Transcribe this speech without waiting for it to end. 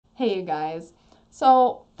Hey, you guys.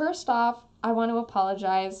 So, first off, I want to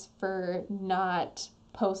apologize for not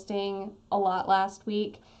posting a lot last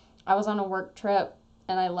week. I was on a work trip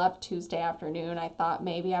and I left Tuesday afternoon. I thought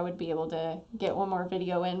maybe I would be able to get one more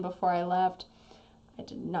video in before I left. I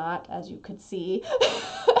did not, as you could see.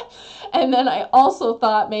 And then I also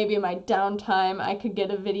thought maybe in my downtime I could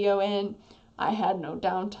get a video in. I had no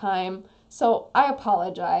downtime. So I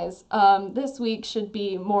apologize. This week should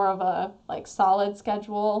be more of a solid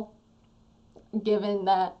schedule, given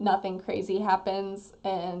that nothing crazy happens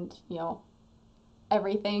and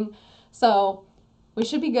everything. So we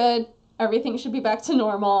should be good. Everything should be back to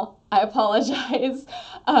normal. I apologize,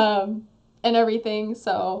 and everything.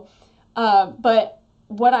 But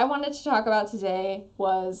what I wanted to talk about today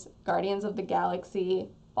was Guardians of the Galaxy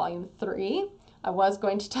Volume 3. I was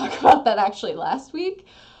going to talk about that actually last week,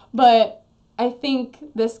 but I think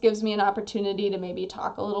this gives me an opportunity to maybe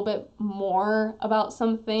talk a little bit more about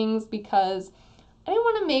some things, because I didn't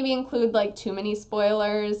want to maybe include too many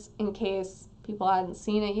spoilers in case people hadn't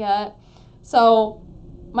seen it yet. So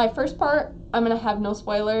my first part, I'm going to have no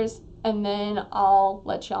spoilers, and then I'll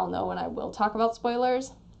let y'all know when I will talk about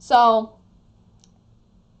spoilers. So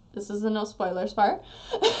this is the no spoilers part.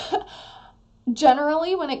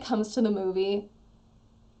 Generally, when it comes to the movie,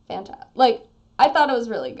 fantastic. I thought it was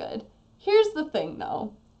really good. Here's the thing,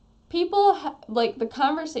 though. People, the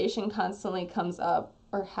conversation constantly comes up,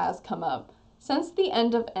 or has come up, since the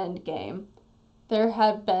end of Endgame. There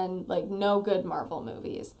have been, no good Marvel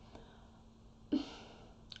movies. I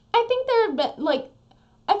think there have been,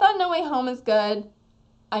 I thought No Way Home is good.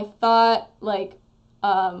 I thought,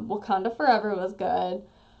 Wakanda Forever was good.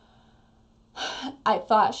 I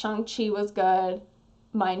thought Shang-Chi was good.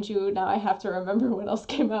 Mind you, now I have to remember what else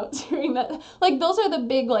came out during that. Those are the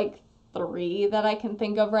big, three that I can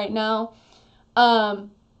think of right now. But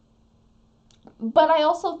I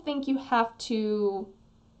also think you have to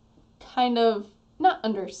kind of, not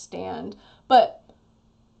understand, but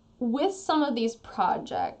with some of these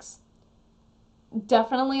projects,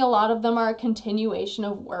 definitely a lot of them are a continuation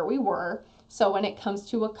of where we were. So when it comes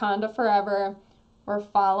to Wakanda Forever, we're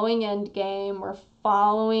following Endgame, we're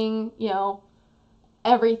following,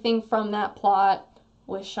 everything from that plot.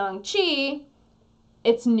 With Shang-Chi,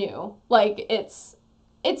 it's new. It's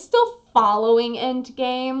still following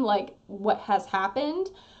Endgame, what has happened,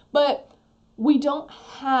 but we don't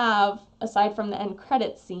have, aside from the end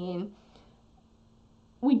credit scene,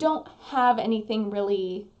 we don't have anything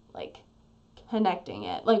really, connecting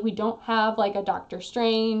it. We don't have, a Doctor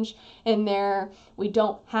Strange in there. We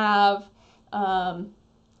don't have,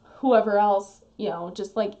 whoever else,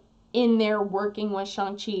 just, in there working with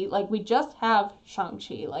Shang-Chi. We just have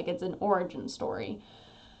Shang-Chi. It's an origin story.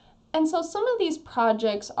 And so some of these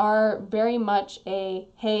projects are very much hey,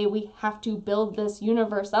 we have to build this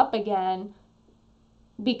universe up again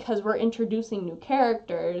because we're introducing new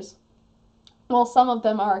characters. Well, some of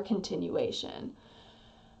them are a continuation.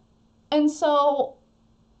 And so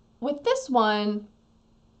with this one,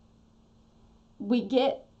 we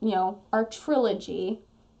get, our trilogy,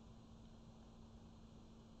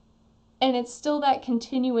 and it's still that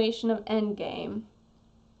continuation of Endgame.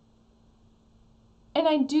 And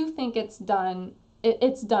I do think it's done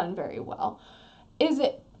very well. Is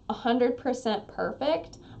it 100%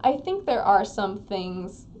 perfect? I think there are some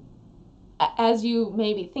things, as you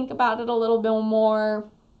maybe think about it a little bit more,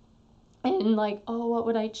 and what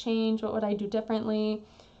would I change? What would I do differently?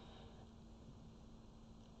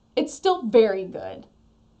 It's still very good.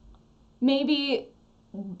 Maybe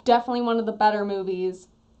definitely one of the better movies.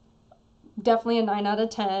 Definitely a 9 out of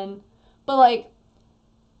 10. But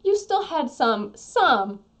you still had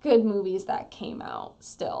some good movies that came out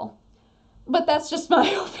still. But that's just my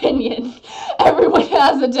opinion. Everyone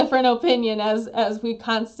has a different opinion, as we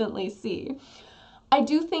constantly see. I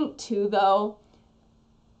do think too, though,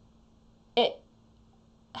 it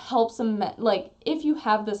helps them, if you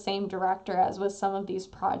have the same director as with some of these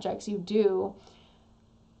projects, you do,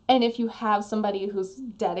 and if you have somebody who's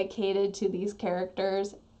dedicated to these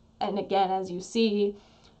characters, and again, as you see,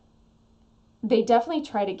 they definitely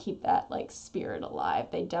try to keep that spirit alive.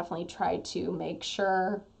 They definitely try to make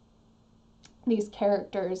sure these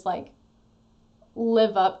characters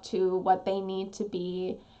live up to what they need to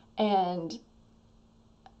be, and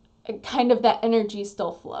kind of that energy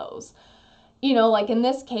still flows. In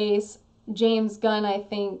this case, James Gunn, I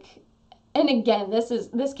think, and again,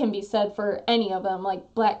 this can be said for any of them,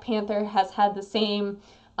 Black Panther has had the same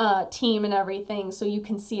team and everything, so you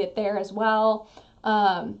can see it there as well.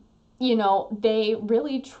 They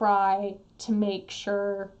really try to make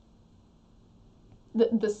sure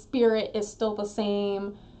the spirit is still the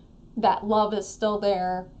same, that love is still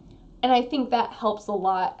there. And I think that helps a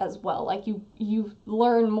lot as well. Like you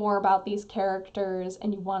learn more about these characters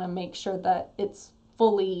and you want to make sure that it's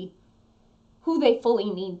fully who they fully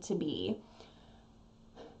need to be.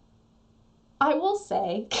 I will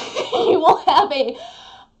say you will have a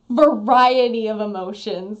variety of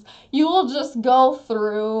emotions. You will just go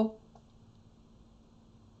through,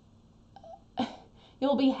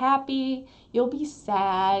 you'll be happy, you'll be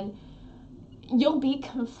sad, you'll be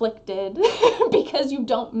conflicted because you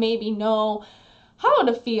don't maybe know how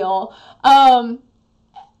to feel. And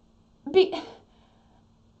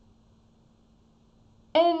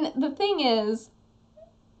the thing is,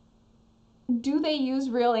 do they use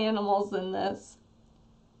real animals in this?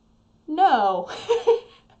 No.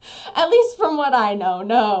 At least from what I know,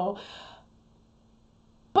 no.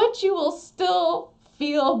 But you will still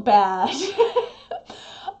feel bad.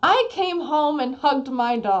 I came home and hugged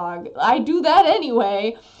my dog. I do that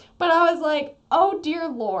anyway. But I was like, oh dear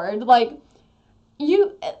Lord, like,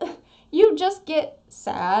 you just get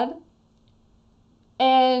sad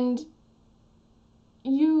and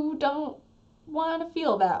you don't want to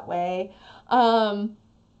feel that way.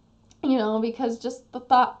 Because just the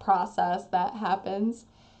thought process that happens.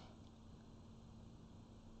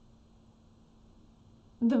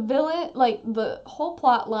 The villain, like the whole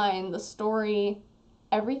plot line, the story,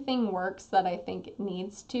 everything works that I think it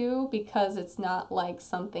needs to, because it's not like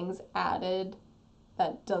something's added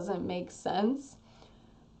that doesn't make sense.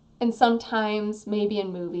 And sometimes maybe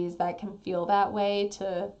in movies that can feel that way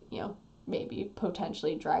to, maybe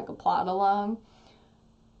potentially drag a plot along.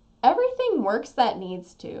 Everything works that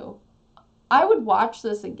needs to. I would watch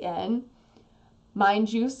this again.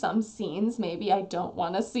 Mind you, some scenes maybe I don't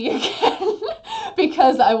want to see again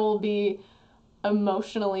because I will be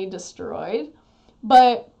emotionally destroyed.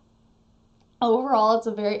 But overall, it's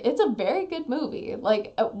a very good movie.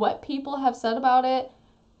 Like, what people have said about it,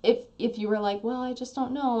 if you were like, well, I just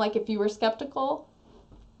don't know, like if you were skeptical,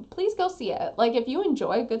 please go see it. Like, if you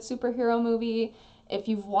enjoy a good superhero movie, if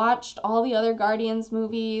you've watched all the other Guardians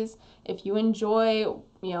movies, if you enjoy,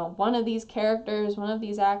 one of these characters, one of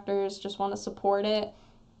these actors, just want to support it,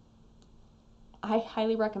 I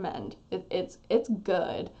highly recommend. It's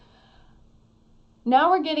good.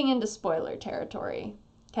 Now we're getting into spoiler territory,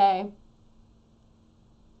 okay?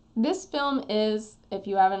 This film is, if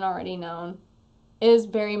you haven't already known, is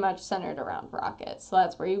very much centered around Rocket. So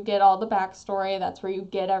that's where you get all the backstory, that's where you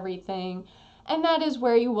get everything, and that is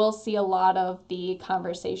where you will see a lot of the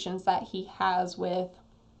conversations that he has with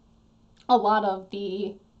a lot of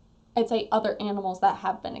the, I'd say, other animals that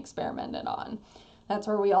have been experimented on. That's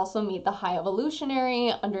where we also meet the High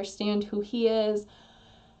Evolutionary, understand who he is,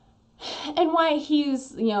 and why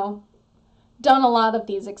he's, done a lot of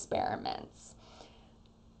these experiments.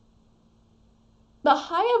 The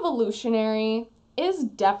High Evolutionary is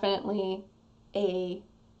definitely a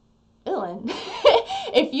villain.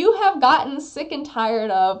 If you have gotten sick and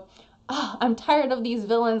tired of, I'm tired of these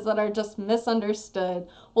villains that are just misunderstood,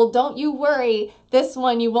 well, don't you worry. This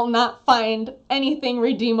one, you will not find anything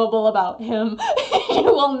redeemable about him. You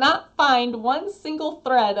will not find one single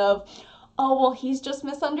thread of, oh, well, he's just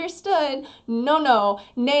misunderstood. No,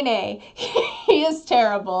 nay. He is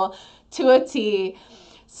terrible to a T.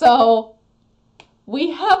 So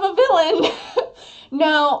we have a villain.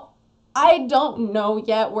 Now, I don't know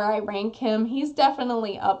yet where I rank him. He's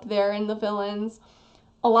definitely up there in the villains.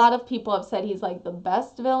 A lot of people have said he's like the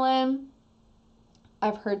best villain.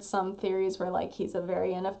 I've heard some theories where like he's a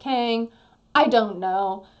variant of Kang. I don't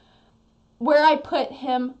know. Where I put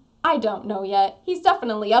him, I don't know yet. He's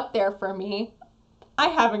definitely up there for me. I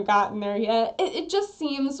haven't gotten there yet. It just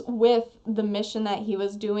seems with the mission that he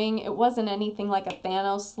was doing, it wasn't anything like a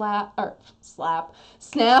Thanos snap.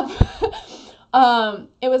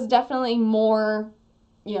 It was definitely more,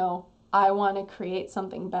 I want to create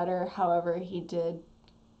something better. However, he did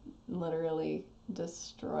literally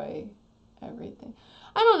destroy everything.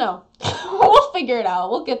 I don't know. We'll figure it out.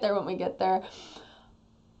 We'll get there when we get there.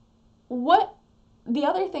 What the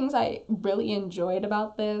other things I really enjoyed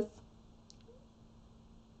about this,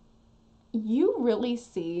 you really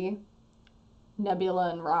see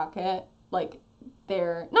Nebula and Rocket, like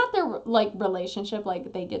not their like relationship,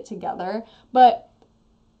 like they get together, but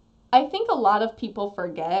I think a lot of people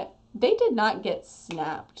forget they did not get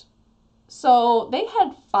snapped. So they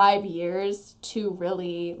had 5 years to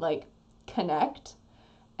really like connect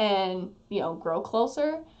and, grow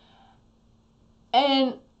closer.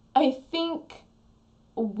 And I think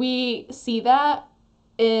we see that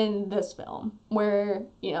in this film where,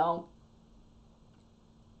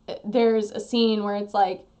 there's a scene where it's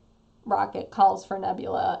like Rocket calls for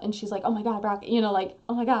Nebula, and she's like, oh my god, Rocket, like,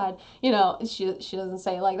 oh my god, she doesn't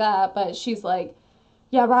say it like that, but she's like,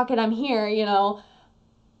 yeah, Rocket, I'm here,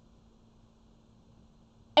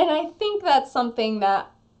 And I think that's something that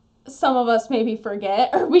some of us maybe forget,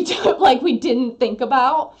 or we didn't think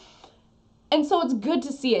about. And so it's good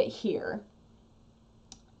to see it here.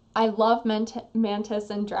 I love Mantis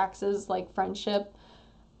and Drax's friendship.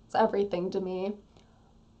 It's everything to me.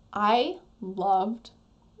 I loved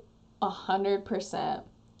 100%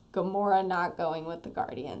 Gamora not going with the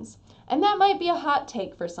Guardians. And that might be a hot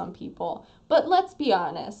take for some people, but let's be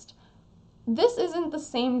honest. This isn't the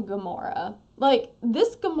same Gamora.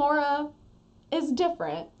 This Gamora is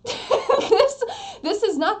different. this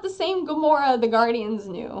is not the same Gamora the Guardians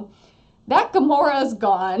knew. That Gamora is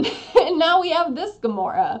gone, and now we have this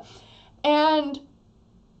Gamora. And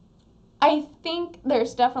I think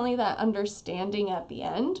there's definitely that understanding at the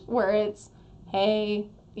end where it's, hey,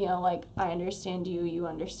 I understand you, you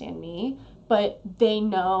understand me, but they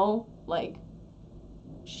know,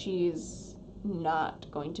 she's not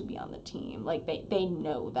going to be on the team. They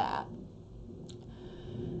know that.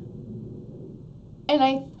 And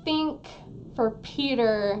I think for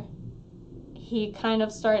Peter, he kind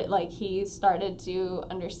of started to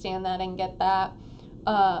understand that and get that.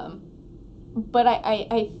 But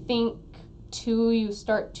I think, too, you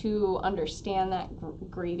start to understand that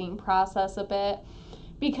grieving process a bit.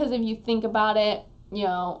 Because if you think about it,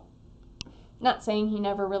 not saying he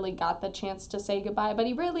never really got the chance to say goodbye, but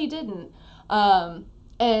he really didn't.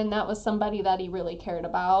 And that was somebody that he really cared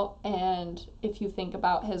about. And if you think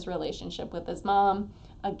about his relationship with his mom,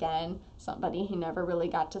 again, somebody he never really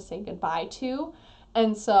got to say goodbye to.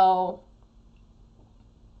 And so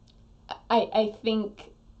I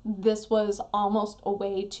think this was almost a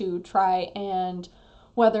way to try and,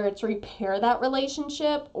 whether it's repair that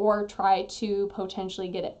relationship or try to potentially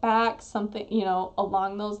get it back, something,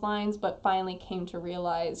 along those lines, but finally came to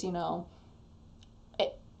realize,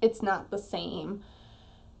 it's not the same.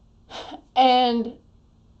 And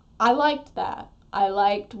I liked that. I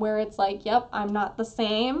liked where it's like, yep, I'm not the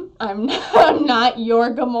same. I'm not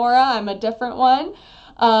your Gamora. I'm a different one.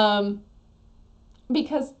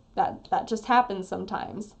 Because that just happens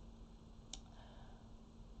sometimes.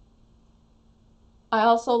 I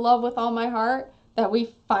also love with all my heart that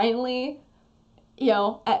we finally,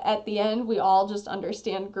 at the end, we all just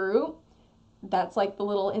understand Groot. That's the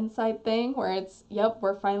little inside thing where it's, yep,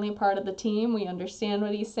 we're finally part of the team. We understand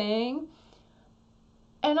what he's saying.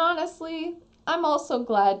 And honestly, I'm also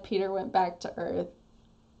glad Peter went back to Earth.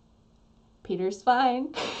 Peter's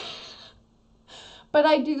fine. But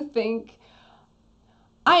I do think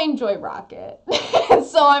I enjoy Rocket.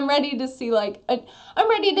 So I'm ready to see I'm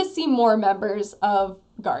ready to see more members of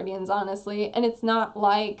Guardians, honestly. And it's not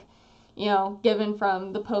given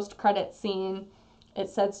from the post-credit scene, it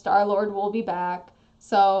said Star-Lord will be back.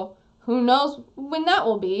 So who knows when that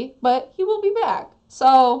will be, but he will be back.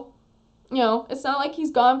 So, it's not like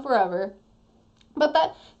he's gone forever.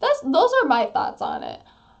 But those are my thoughts on it.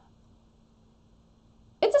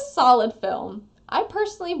 It's a solid film. I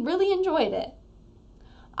personally really enjoyed it.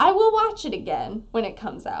 I will watch it again when it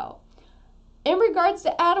comes out. In regards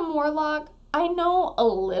to Adam Warlock, I know a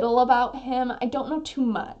little about him. I don't know too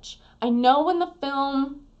much. I know when the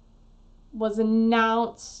film was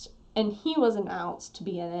announced, and he was announced to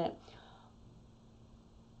be in it,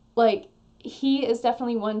 he is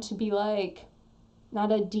definitely one to be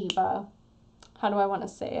not a diva. How do I want to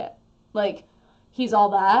say it? He's all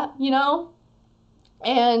that,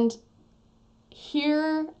 And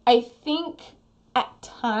here, I think at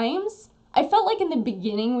times, I felt in the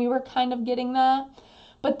beginning we were kind of getting that,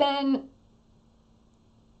 but then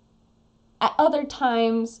at other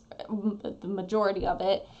times, the majority of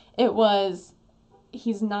it, it was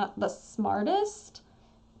he's not the smartest.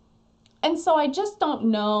 And so I just don't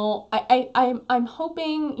know. I'm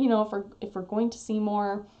hoping, if we're going to see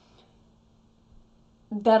more,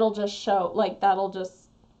 that'll just show, that'll just,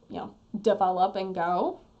 develop and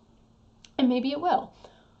go. And maybe it will.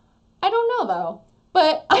 I don't know, though.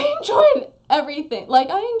 But I enjoyed everything. I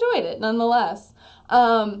enjoyed it, nonetheless.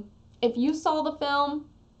 If you saw the film,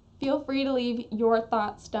 feel free to leave your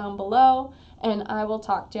thoughts down below, and I will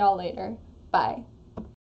talk to y'all later. Bye.